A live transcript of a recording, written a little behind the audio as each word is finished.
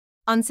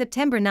On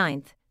September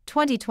 9,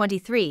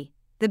 2023,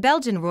 the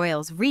Belgian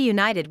royals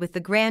reunited with the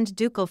Grand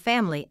Ducal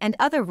family and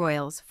other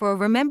royals for a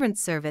remembrance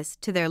service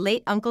to their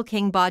late uncle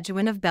King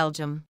Baudouin of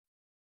Belgium.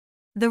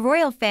 The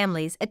royal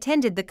families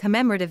attended the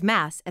commemorative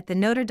Mass at the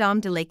Notre Dame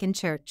de Laeken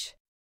church.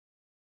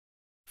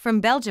 From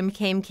Belgium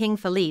came King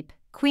Philippe,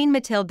 Queen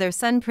Mathilde, their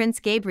son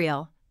Prince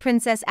Gabriel,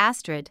 Princess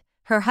Astrid,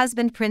 her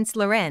husband Prince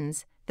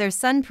Lorenz, their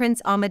son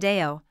Prince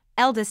Amadeo,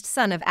 eldest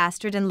son of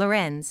Astrid and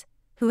Lorenz,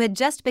 who had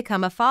just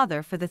become a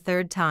father for the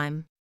third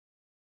time.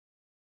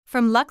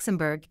 From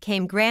Luxembourg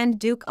came Grand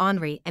Duke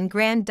Henri and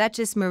Grand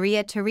Duchess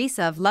Maria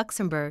Theresa of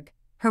Luxembourg,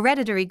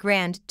 Hereditary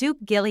Grand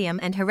Duke Guillaume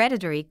and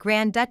Hereditary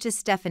Grand Duchess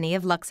Stephanie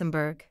of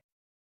Luxembourg.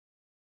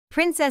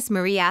 Princess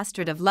Marie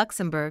Astrid of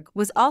Luxembourg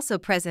was also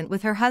present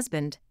with her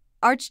husband,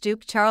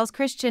 Archduke Charles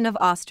Christian of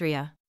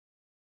Austria.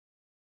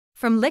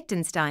 From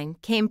Liechtenstein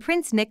came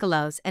Prince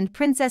Nicolaus and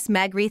Princess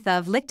Margrethe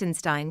of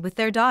Liechtenstein with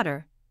their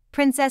daughter,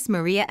 Princess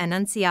Maria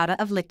Annunciata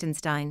of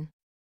Liechtenstein.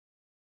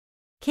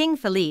 King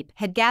Philippe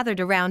had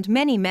gathered around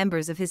many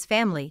members of his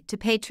family to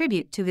pay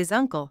tribute to his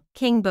uncle,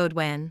 King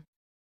Baudouin.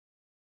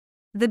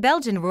 The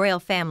Belgian royal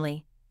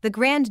family, the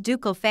Grand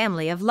Ducal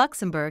family of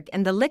Luxembourg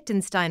and the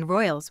Liechtenstein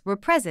royals were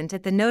present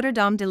at the Notre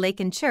Dame de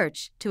Laeken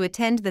church to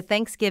attend the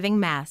Thanksgiving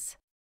Mass.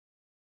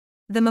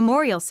 The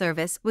memorial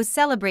service was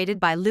celebrated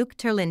by Luc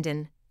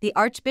Terlinden, the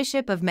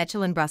Archbishop of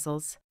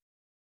Mechelen-Brussels.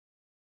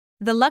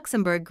 The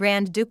Luxembourg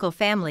Grand Ducal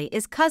family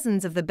is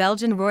cousins of the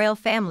Belgian royal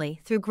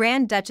family through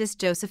Grand Duchess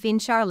Josephine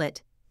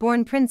Charlotte,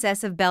 born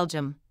Princess of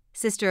Belgium,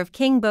 sister of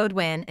King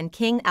Baudouin and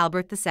King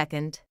Albert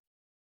II.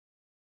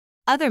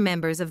 Other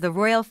members of the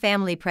royal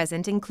family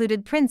present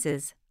included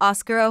Princes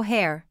Oscar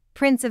O'Hare,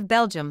 Prince of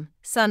Belgium,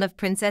 son of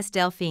Princess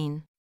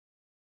Delphine.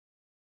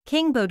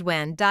 King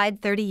Baudouin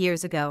died 30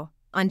 years ago,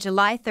 on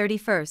July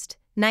 31,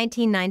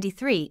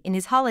 1993, in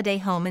his holiday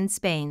home in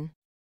Spain.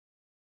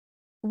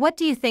 What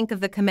do you think of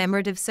the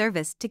commemorative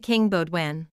service to King Baudouin?